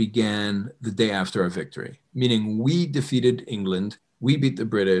that began the day after our victory, meaning we defeated England, we beat the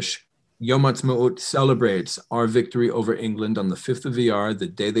British. Yom Ha'atzmaut celebrates our victory over England on the 5th of Iyar, the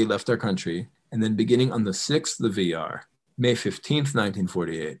day they left our country. And then beginning on the 6th of Iyar, May 15th,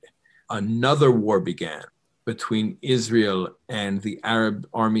 1948, another war began between Israel and the Arab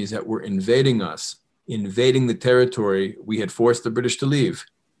armies that were invading us, invading the territory we had forced the British to leave.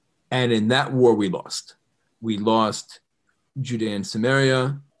 And in that war, we lost. We lost Judea and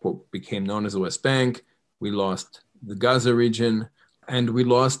Samaria, what became known as the West Bank. We lost the Gaza region, and we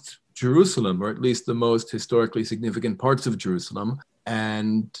lost Jerusalem, or at least the most historically significant parts of Jerusalem.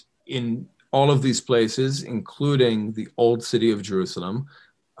 And in all of these places, including the old city of Jerusalem,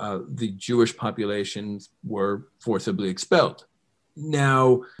 the Jewish populations were forcibly expelled.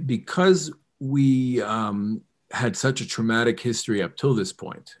 Now, because we had such a traumatic history up till this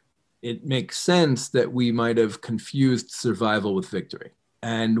point, it makes sense that we might have confused survival with victory.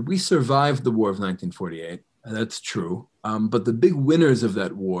 And we survived the War of 1948. That's true. But the big winners of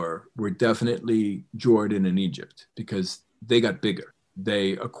that war were definitely Jordan and Egypt, because they got bigger.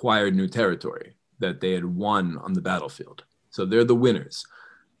 They acquired new territory that they had won on the battlefield. So they're the winners.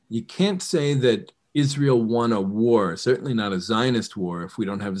 You can't say that Israel won a war, certainly not a Zionist war, if we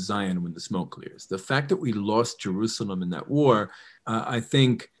don't have Zion when the smoke clears. The fact that we lost Jerusalem in that war, I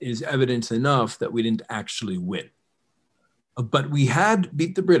think, is evidence enough that we didn't actually win. But we had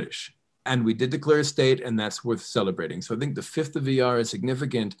beat the British, and we did declare a state, and that's worth celebrating. So I think the 5th of Iyar is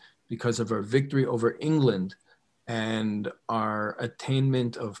significant because of our victory over England and our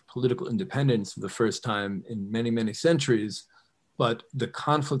attainment of political independence for the first time in many, many centuries. But the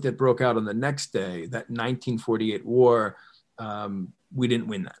conflict that broke out on the next day, that 1948 war, we didn't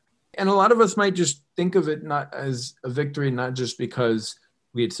win that. And a lot of us might just think of it not as a victory, not just because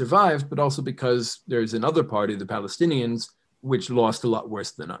we had survived, but also because there's another party, the Palestinians, which lost a lot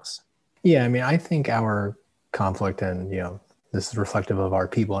worse than us. Yeah, I mean, I think our conflict, and this is reflective of our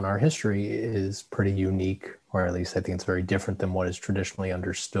people and our history, is pretty unique, or at least I think it's very different than what is traditionally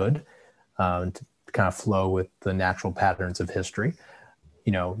understood, to kind of flow with the natural patterns of history,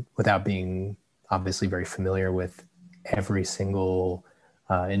 without being obviously very familiar with every single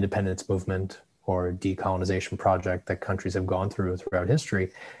independence movement or decolonization project that countries have gone through throughout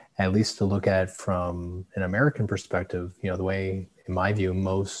history, at least to look at from an American perspective, the way, in my view,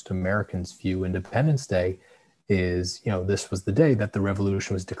 most Americans view Independence Day is, this was the day that the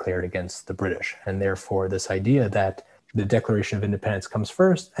revolution was declared against the British. And therefore, this idea that the Declaration of Independence comes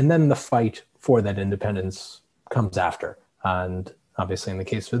first, and then the fight for that independence comes after. And obviously, in the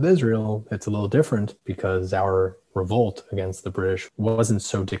case with Israel, it's a little different because our revolt against the British wasn't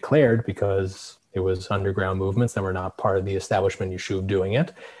so declared because it was underground movements that were not part of the establishment Yishuv doing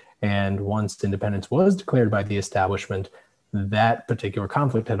it. And once independence was declared by the establishment, that particular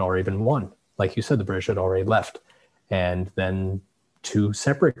conflict had already been won. Like you said, the British had already left. And then two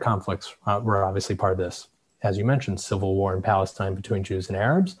separate conflicts were obviously part of this. As you mentioned, civil war in Palestine between Jews and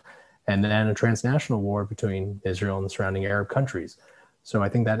Arabs, and then a transnational war between Israel and the surrounding Arab countries. So I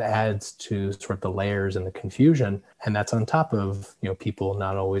think that adds to sort of the layers and the confusion. And that's on top of, people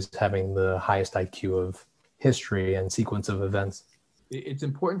not always having the highest IQ of history and sequence of events. It's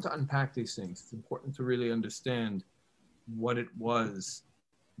important to unpack these things. It's important to really understand what it was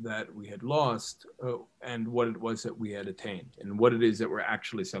that we had lost and what it was that we had attained and what it is that we're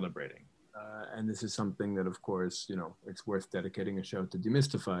actually celebrating. And this is something that, of course, it's worth dedicating a show to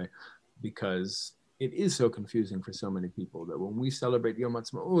demystify, because it is so confusing for so many people that when we celebrate Yom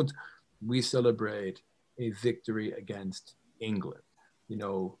Ha'atzmaut, we celebrate a victory against England.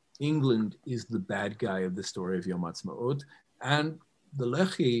 England is the bad guy of the story of Yom Ha'atzmaut, and the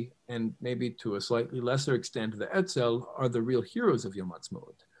Lehi, and maybe to a slightly lesser extent the Etzel, are the real heroes of Yom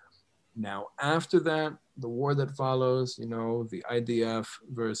Ha'atzmaut. Now, after that, the war that follows, the IDF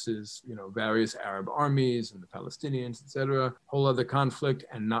versus, various Arab armies and the Palestinians, etc., whole other conflict,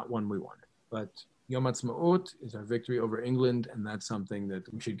 and not one we wanted. But Yom Ha'atzmaut is our victory over England, and that's something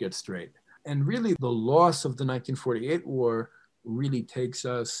that we should get straight. And really, the loss of the 1948 war really takes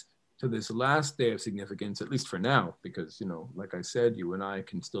us to this last day of significance, at least for now, because, like I said, you and I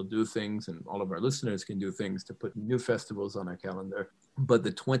can still do things, and all of our listeners can do things to put new festivals on our calendar. But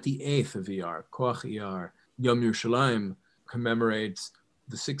the 28th of Iyar, Koach Iyar, Yom Yerushalayim, commemorates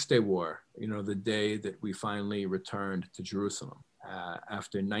the Six-Day War, the day that we finally returned to Jerusalem.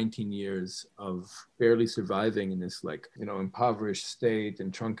 After 19 years of barely surviving in this impoverished state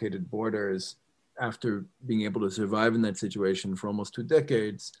and truncated borders, after being able to survive in that situation for almost 2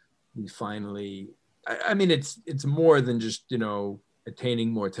 decades, we finally, it's more than just,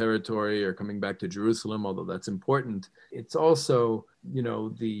 attaining more territory or coming back to Jerusalem, although that's important. It's also,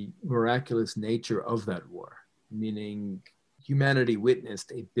 the miraculous nature of that war, meaning humanity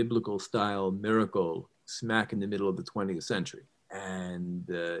witnessed a biblical style miracle smack in the middle of the 20th century. And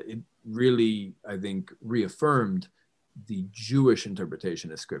it really, I think, reaffirmed the Jewish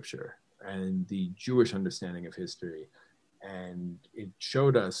interpretation of scripture and the Jewish understanding of history. And it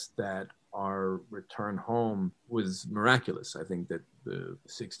showed us that our return home was miraculous. I think that the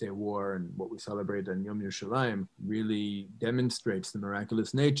Six-Day War and what we celebrate on Yom Yerushalayim really demonstrates the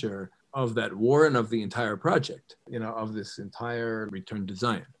miraculous nature of that war and of the entire project, of this entire return to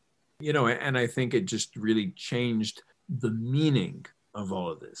Zion. And I think it just really changed the meaning of all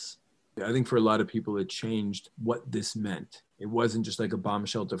of this. I think for a lot of people, it changed what this meant. It wasn't just like a bomb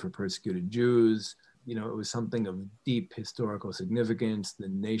shelter for persecuted Jews. It was something of deep historical significance. The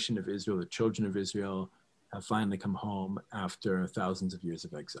nation of Israel, the children of Israel, have finally come home after thousands of years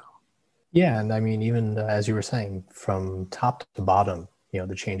of exile. Yeah, and even as you were saying, from top to bottom,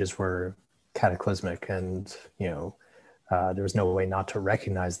 the changes were cataclysmic, and there was no way not to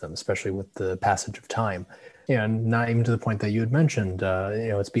recognize them, especially with the passage of time. And not even to the point that you had mentioned,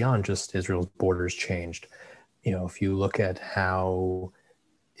 it's beyond just Israel's borders changed. If you look at how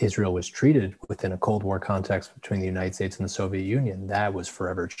Israel was treated within a Cold War context between the United States and the Soviet Union, that was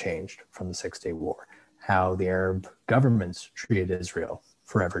forever changed from the Six-Day War. How the Arab governments treated Israel,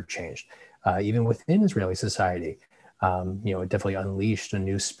 forever changed. Even within Israeli society, it definitely unleashed a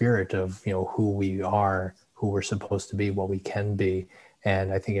new spirit of, who we are, who we're supposed to be, what we can be.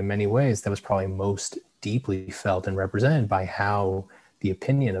 And I think in many ways, that was probably most deeply felt and represented by how the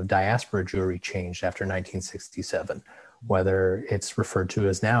opinion of diaspora Jewry changed after 1967. Whether it's referred to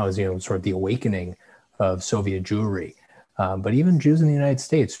as now as, sort of the awakening of Soviet Jewry. But even Jews in the United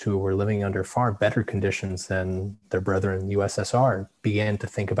States who were living under far better conditions than their brethren in the USSR began to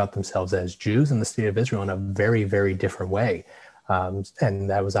think about themselves as Jews in the state of Israel in a very, very different way. And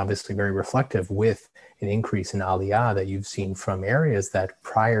that was obviously very reflective with an increase in Aliyah that you've seen from areas that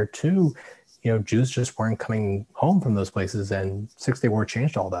prior to, Jews just weren't coming home from those places, and Six-Day War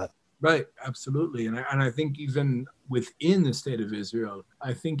changed all that. Right, absolutely. And I think even within the state of Israel,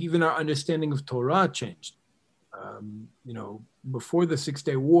 I think even our understanding of Torah changed. Before the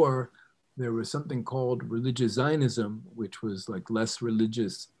Six-Day War, there was something called religious Zionism, which was like less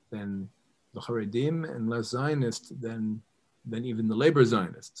religious than the Haredim and less Zionist than even the labor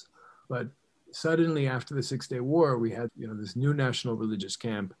Zionists. But suddenly after the Six-Day War, we had this new national religious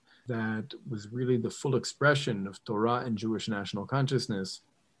camp that was really the full expression of Torah and Jewish national consciousness,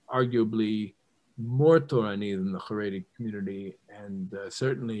 arguably more Torani than the Haredi community, and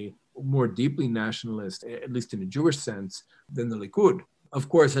certainly more deeply nationalist, at least in a Jewish sense, than the Likud. Of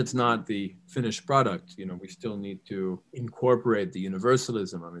course, that's not the finished product. We still need to incorporate the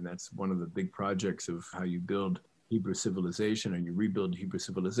universalism. I mean, that's one of the big projects of how you build Hebrew civilization or you rebuild Hebrew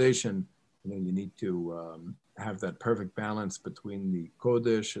civilization. You need to have that perfect balance between the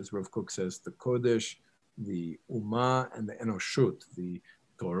Kodesh, as Rav Kook says, the Kodesh, the Ummah, and the Enoshut, the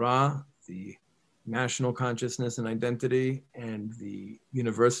Torah, the national consciousness and identity, and the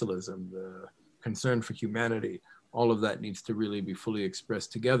universalism, the concern for humanity. All of that needs to really be fully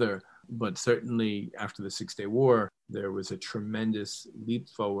expressed together. But certainly after the Six-Day War, there was a tremendous leap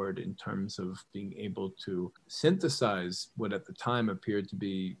forward in terms of being able to synthesize what at the time appeared to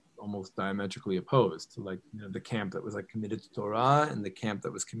be almost diametrically opposed, like the camp that was like committed to Torah and the camp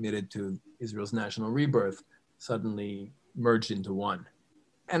that was committed to Israel's national rebirth suddenly merged into one.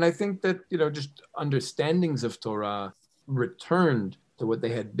 And I think that just understandings of Torah returned to what they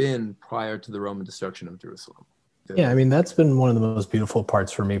had been prior to the Roman destruction of Jerusalem. Yeah, I mean, that's been one of the most beautiful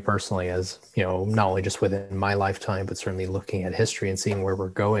parts for me personally, as not only just within my lifetime, but certainly looking at history and seeing where we're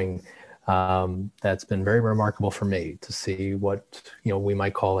going. That's been very remarkable for me to see what we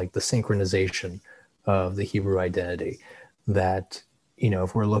might call like the synchronization of the Hebrew identity. That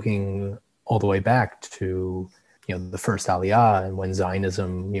if we're looking all the way back to the first Aliyah and when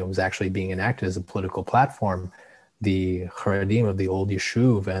Zionism was actually being enacted as a political platform, the Haredim of the old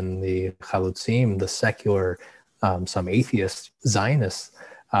Yishuv and the Chalutzim, the secular, some atheist Zionists,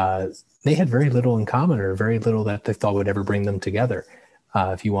 they had very little in common, or very little that they thought would ever bring them together.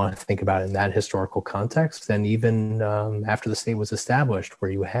 If you want to think about it in that historical context, then even after the state was established,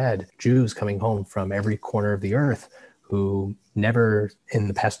 where you had Jews coming home from every corner of the earth who never in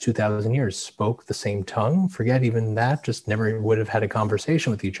the past 2,000 years spoke the same tongue, forget even that, just never would have had a conversation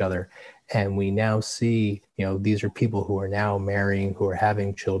with each other. And we now see, these are people who are now marrying, who are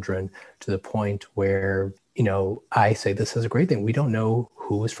having children, to the point where, I say this is a great thing. We don't know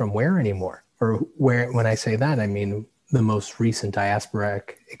who is from where anymore, or where. When I say that, I mean the most recent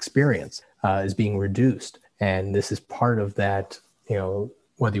diasporic experience is being reduced. And this is part of that,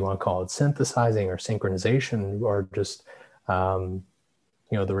 whether you want to call it synthesizing or synchronization, or just,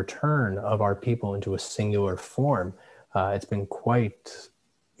 the return of our people into a singular form. It's been quite,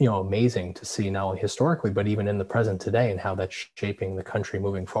 amazing to see, not only historically, but even in the present today, and how that's shaping the country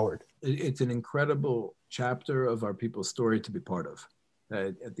moving forward. It's an incredible chapter of our people's story to be part of.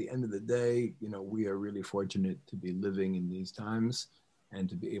 At the end of the day, we are really fortunate to be living in these times and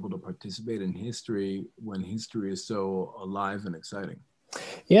to be able to participate in history when history is so alive and exciting.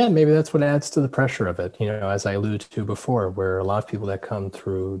 Yeah, maybe that's what adds to the pressure of it. As I alluded to before, where a lot of people that come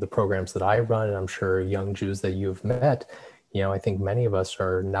through the programs that I run, and I'm sure young Jews that you've met, I think many of us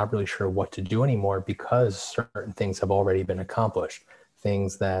are not really sure what to do anymore, because certain things have already been accomplished.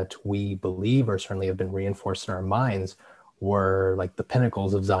 Things that we believe, or certainly have been reinforced in our minds, were like the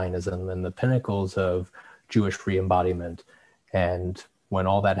pinnacles of Zionism and the pinnacles of Jewish re-embodiment. And when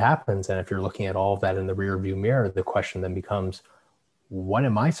all that happens, and if you're looking at all of that in the rearview mirror, the question then becomes, what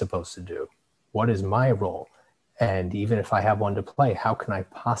am I supposed to do? What is my role? And even if I have one to play, how can I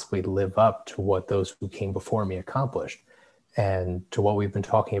possibly live up to what those who came before me accomplished? And to what we've been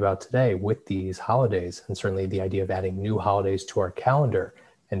talking about today with these holidays, and certainly the idea of adding new holidays to our calendar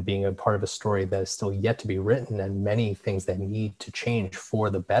and being a part of a story that is still yet to be written, and many things that need to change for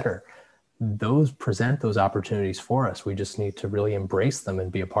the better. Those present those opportunities for us. We just need to really embrace them and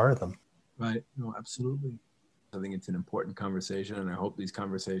be a part of them. Right. No, absolutely. I think it's an important conversation, and I hope these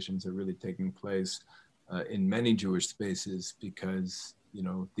conversations are really taking place in many Jewish spaces, because,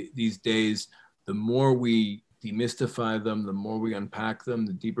 these days, the more we demystify them, the more we unpack them,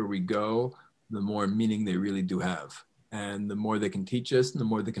 the deeper we go, the more meaning they really do have. And the more they can teach us, and the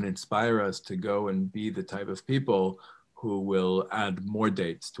more they can inspire us to go and be the type of people who will add more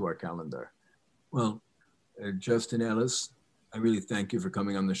dates to our calendar. Well, Justin Ellis, I really thank you for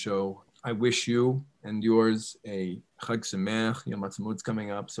coming on the show. I wish you and yours a Chag Sameach. Yom Ha'atzmaut's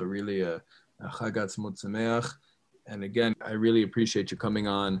coming up, so really a Chag Ha'atzmaut Sameach. And again, I really appreciate you coming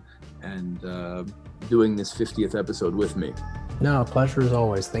on and doing this 50th episode with me. No, pleasure as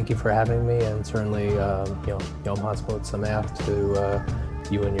always. Thank you for having me, and certainly, Yom HaSpot Sameach to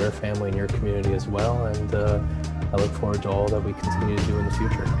you and your family and your community as well. And I look forward to all that we continue to do in the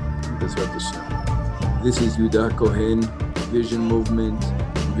future. This is Yuda Cohen, Vision Movement,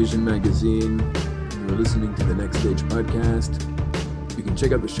 Vision Magazine. You're listening to the Next Stage podcast. You can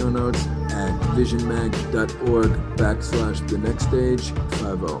check out the show notes at visionmag.org/the next stage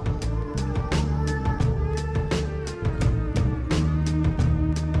 50.